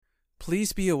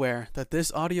Please be aware that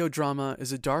this audio drama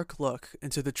is a dark look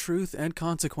into the truth and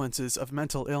consequences of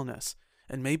mental illness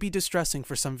and may be distressing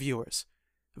for some viewers.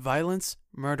 Violence,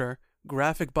 murder,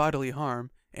 graphic bodily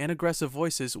harm, and aggressive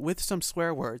voices with some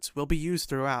swear words will be used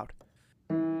throughout.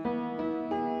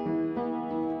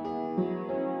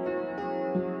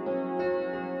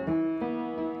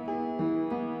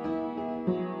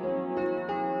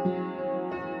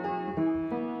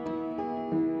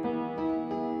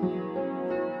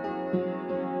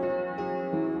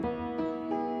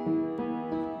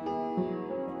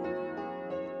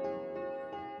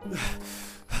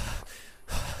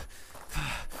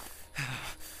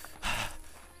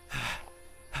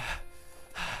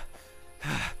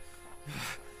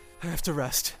 I have to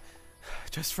rest.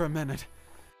 Just for a minute.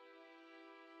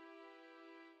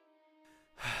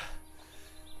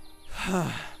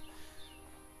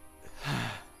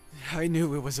 I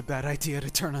knew it was a bad idea to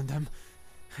turn on them.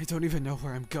 I don't even know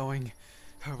where I'm going,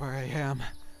 or where I am.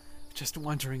 Just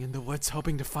wandering in the woods,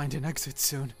 hoping to find an exit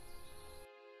soon.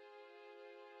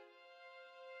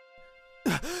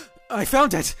 I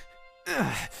found it!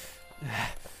 I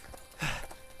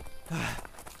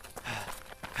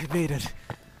made it.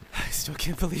 I still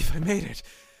can't believe I made it.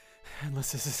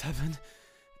 Unless this is heaven.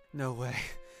 No way.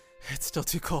 It's still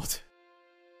too cold.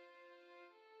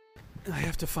 I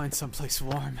have to find someplace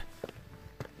warm.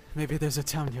 Maybe there's a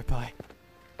town nearby.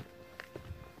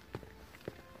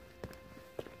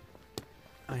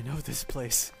 I know this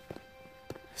place.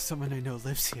 Someone I know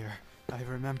lives here. I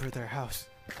remember their house.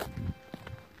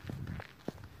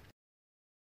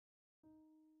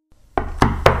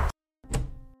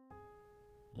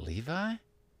 Levi?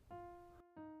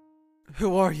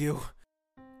 Who are you?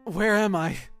 Where am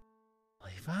I?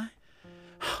 Levi?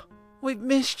 We've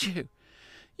missed you.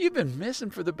 You've been missing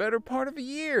for the better part of a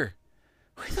year.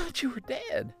 We thought you were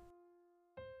dead.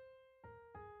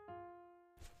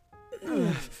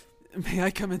 May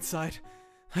I come inside?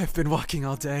 I've been walking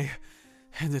all day,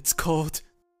 and it's cold.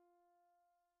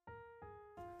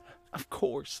 Of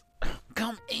course.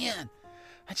 Come in.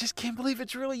 I just can't believe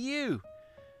it's really you.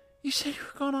 You said you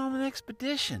were going on an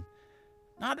expedition,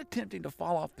 not attempting to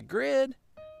fall off the grid.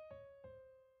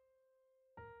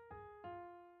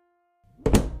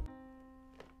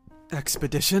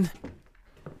 Expedition?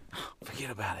 Forget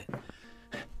about it.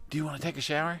 Do you want to take a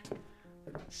shower?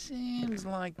 Seems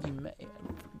like you may have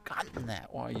forgotten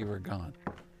that while you were gone.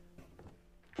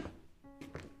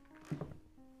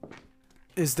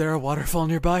 Is there a waterfall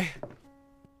nearby?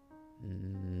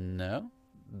 No.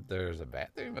 There's a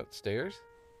bathroom upstairs.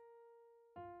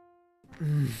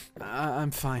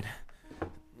 I'm fine.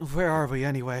 Where are we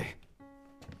anyway?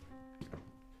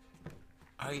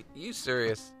 Are you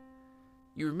serious?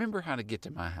 You remember how to get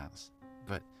to my house,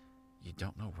 but you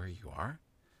don't know where you are?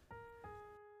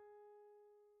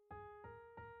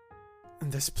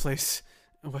 This place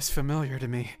was familiar to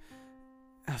me.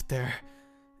 Out there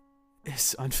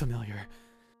is unfamiliar.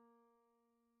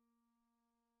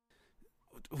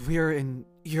 We're in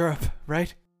Europe,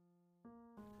 right?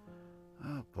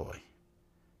 Oh boy.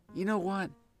 You know what?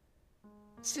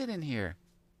 Sit in here.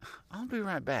 I'll be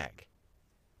right back.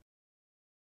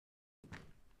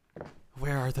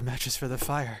 Where are the matches for the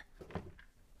fire?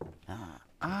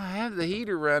 I have the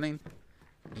heater running.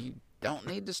 You don't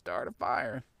need to start a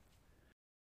fire.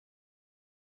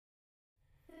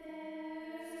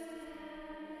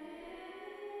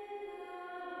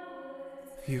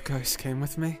 You guys came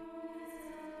with me?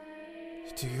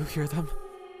 Do you hear them?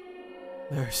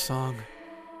 Their song.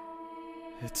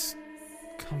 It's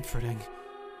comforting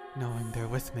knowing they're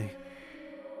with me.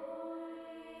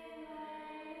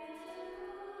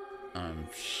 I'm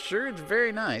sure it's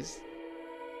very nice.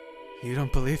 You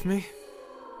don't believe me?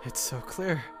 It's so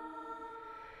clear.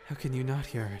 How can you not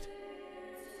hear it?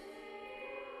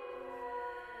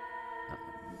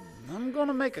 I'm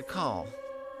gonna make a call.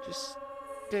 Just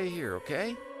stay here,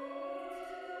 okay?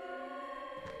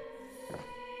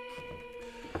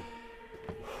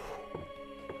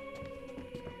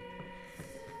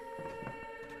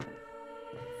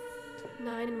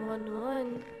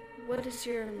 What is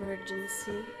your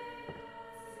emergency?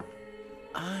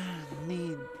 I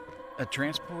need a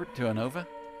transport to Anova.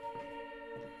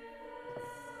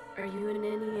 Are you in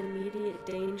any immediate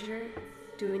danger?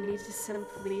 Do we need to send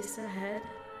police ahead?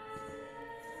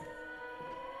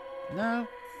 No,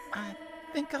 I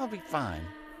think I'll be fine.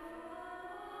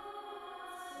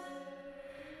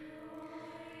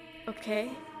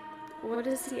 Okay. What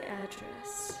is the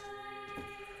address?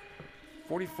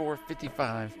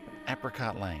 4455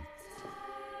 Apricot Lane.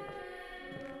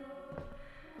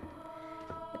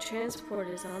 A transport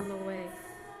is on the way.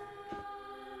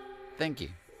 Thank you.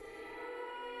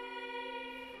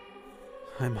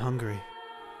 I'm hungry.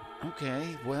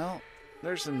 Okay, well,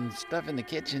 there's some stuff in the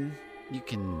kitchen. You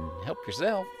can help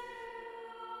yourself.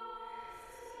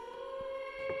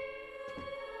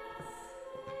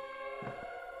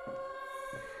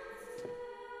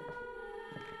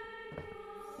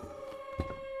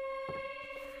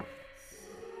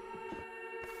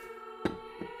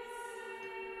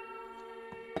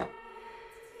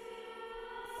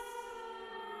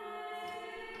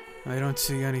 I don't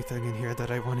see anything in here that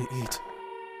I want to eat.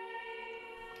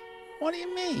 What do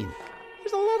you mean?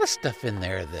 There's a lot of stuff in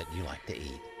there that you like to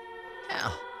eat.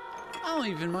 Hell, I don't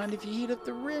even mind if you heat up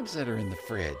the ribs that are in the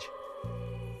fridge.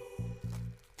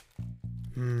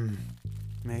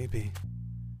 Maybe.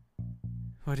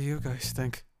 What do you guys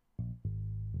think?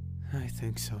 I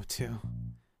think so too.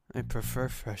 I prefer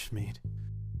fresh meat.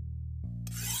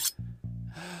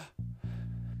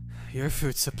 Your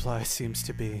food supply seems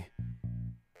to be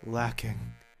lacking.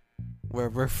 Where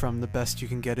we're from, the best you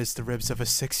can get is the ribs of a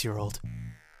 6-year-old,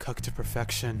 cooked to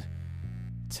perfection,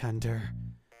 tender,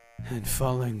 and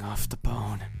falling off the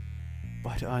bone.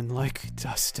 But unlike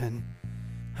Dustin,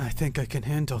 I think I can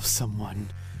handle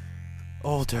someone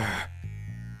older.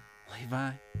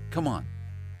 Levi, come on.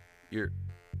 You're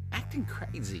acting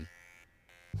crazy.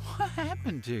 What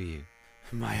happened to you?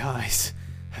 My eyes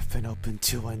have been opened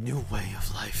to a new way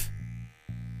of life.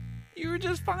 You were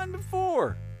just fine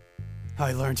before.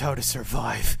 I learned how to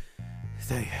survive.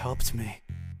 They helped me.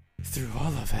 Through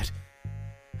all of it.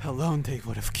 Alone they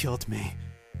would have killed me.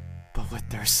 But with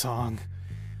their song,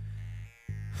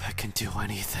 I can do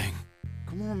anything.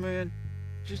 Come on, man.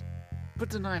 Just put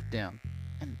the knife down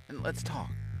and let's talk.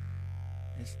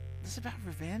 Is this about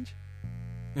revenge?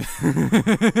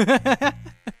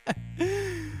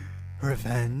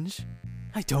 Revenge?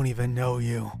 I don't even know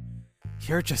you.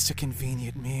 You're just a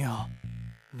convenient meal.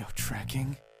 No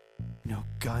tracking, no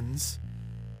guns.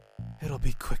 It'll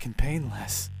be quick and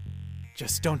painless.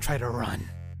 Just don't try to run.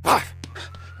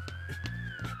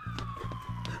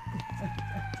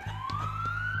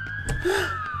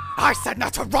 I said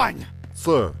not to run!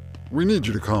 Sir, we need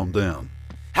you to calm down.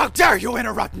 How dare you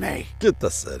interrupt me! Get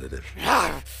the sedative.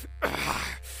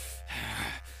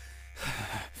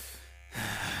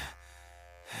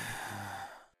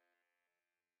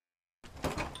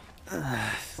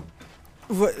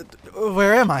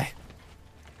 Where am I?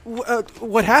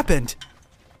 What happened?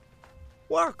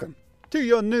 Welcome to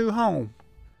your new home.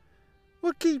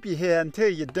 We'll keep you here until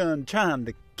you're done trying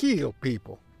to kill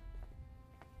people.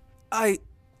 I'm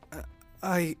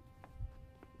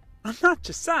not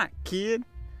your sight, kid.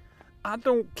 I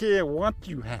don't care what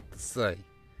you have to say.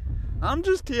 I'm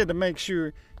just here to make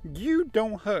sure you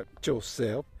don't hurt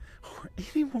yourself or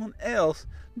anyone else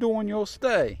during your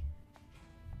stay.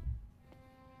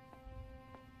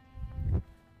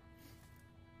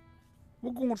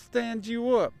 We're going to stand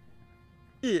you up.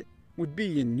 It would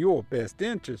be in your best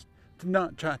interest to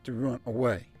not try to run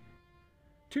away.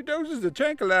 2 doses of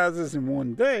tranquilizers in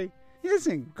one day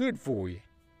isn't good for you.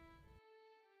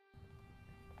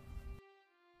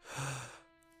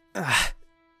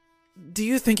 Do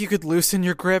you think you could loosen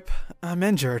your grip? I'm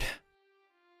injured.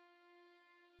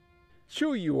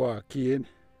 Sure you are, kid.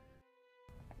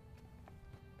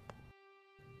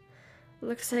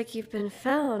 Looks like you've been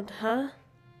found, huh?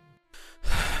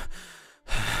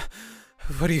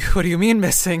 What do you mean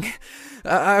missing?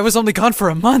 I was only gone for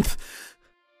a month.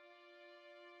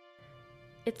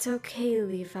 It's okay,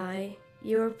 Levi.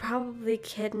 You were probably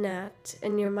kidnapped,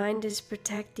 and your mind is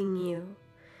protecting you.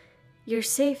 You're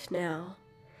safe now,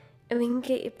 and we can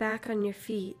get you back on your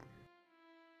feet.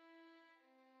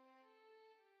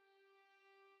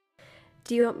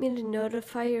 Do you want me to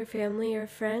notify your family or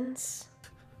friends?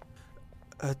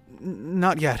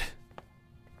 Not yet.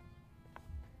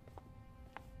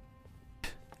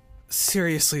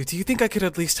 Seriously, do you think I could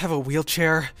at least have a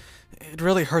wheelchair? It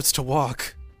really hurts to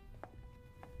walk.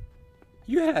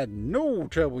 You had no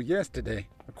trouble yesterday,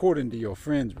 according to your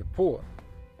friend's report.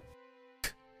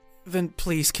 Then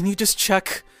please, can you just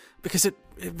check? Because it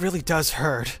really does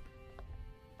hurt.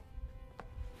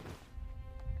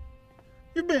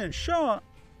 You've been shot.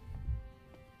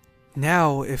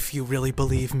 Now, if you really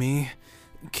believe me,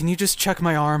 can you just check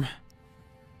my arm?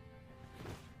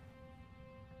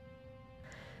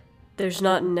 There's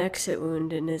not an exit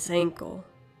wound in his ankle.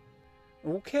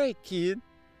 Okay, kid.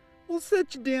 We'll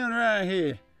set you down right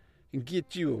here and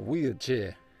get you a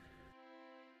wheelchair.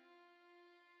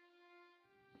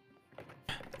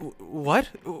 What?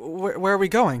 Where are we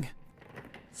going?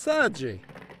 Sajay,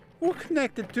 we're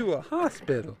connected to a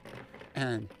hospital,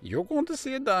 and you're going to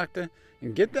see a doctor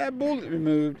and get that bullet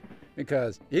removed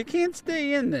because it can't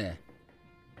stay in there.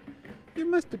 You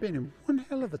must have been in one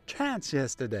hell of a trance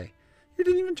yesterday. You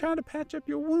didn't even try to patch up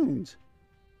your wounds.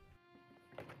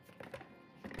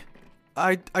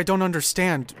 I don't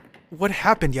understand. What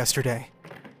happened yesterday?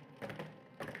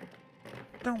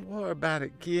 Don't worry about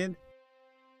it, kid.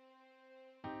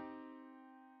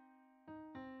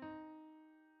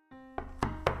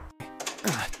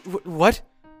 What?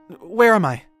 Where am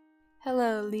I?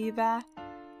 Hello, Levi.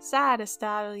 Sorry to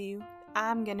startle you.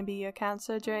 I'm gonna be your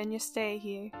counselor during your stay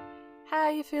here. How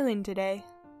are you feeling today?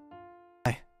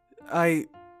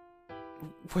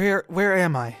 Where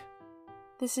am I?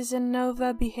 This is a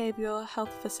Nova Behavioral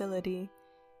Health Facility.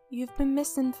 You've been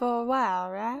missing for a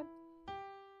while, right?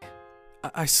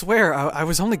 I swear, I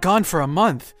was only gone for a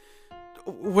month.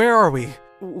 Where are we?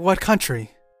 What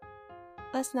country?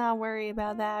 Let's not worry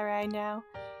about that right now.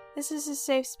 This is a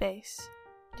safe space.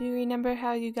 Do you remember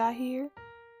how you got here?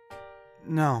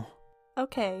 No.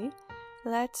 Okay,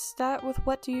 let's start with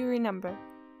what do you remember?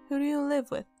 Who do you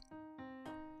live with?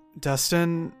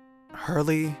 Dustin,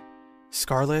 Hurley,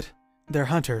 Scarlet, they're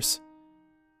hunters.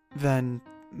 Then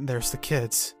there's the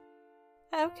kids.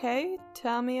 Okay,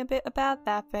 tell me a bit about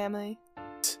that family.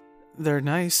 They're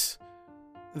nice.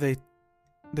 They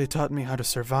taught me how to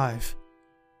survive.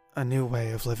 A new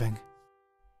way of living.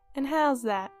 And how's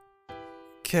that?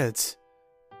 Kids.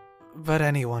 But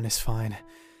anyone is fine.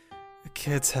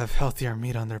 Kids have healthier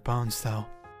meat on their bones, though.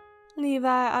 Levi,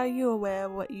 are you aware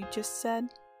of what you just said?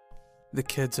 The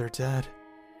kids are dead.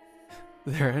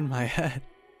 They're in my head.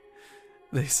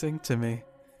 They sing to me.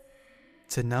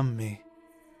 To numb me.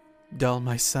 Dull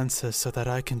my senses so that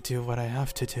I can do what I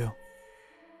have to do.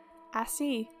 I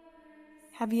see.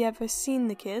 Have you ever seen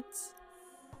the kids?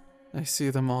 I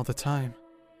see them all the time.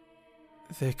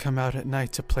 They come out at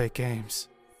night to play games.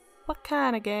 What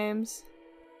kind of games?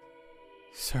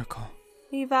 Circle.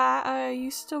 Levi, are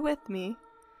you still with me?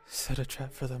 Set a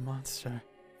trap for the monster.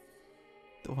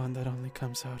 The one that only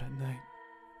comes out at night.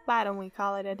 Why don't we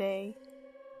call it a day?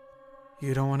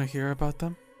 You don't want to hear about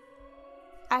them?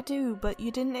 I do, but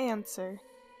you didn't answer.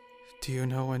 Do you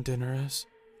know when dinner is?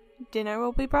 Dinner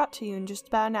will be brought to you in just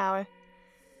about an hour.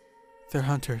 They're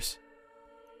hunters.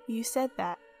 You said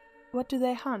that. What do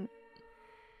they hunt?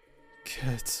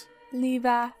 Kids.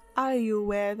 Levi, are you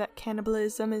aware that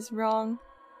cannibalism is wrong?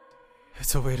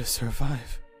 It's a way to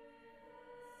survive.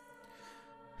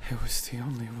 It was the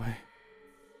only way.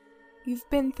 You've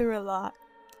been through a lot.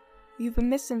 You've been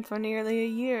missing for nearly a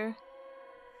year.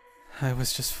 I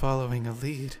was just following a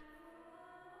lead.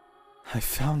 I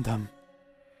found them.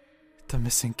 The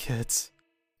missing kids.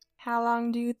 How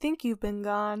long do you think you've been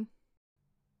gone?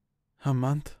 A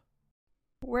month?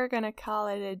 We're gonna call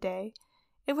it a day.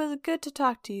 It was good to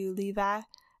talk to you, Levi.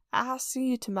 I'll see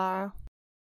you tomorrow.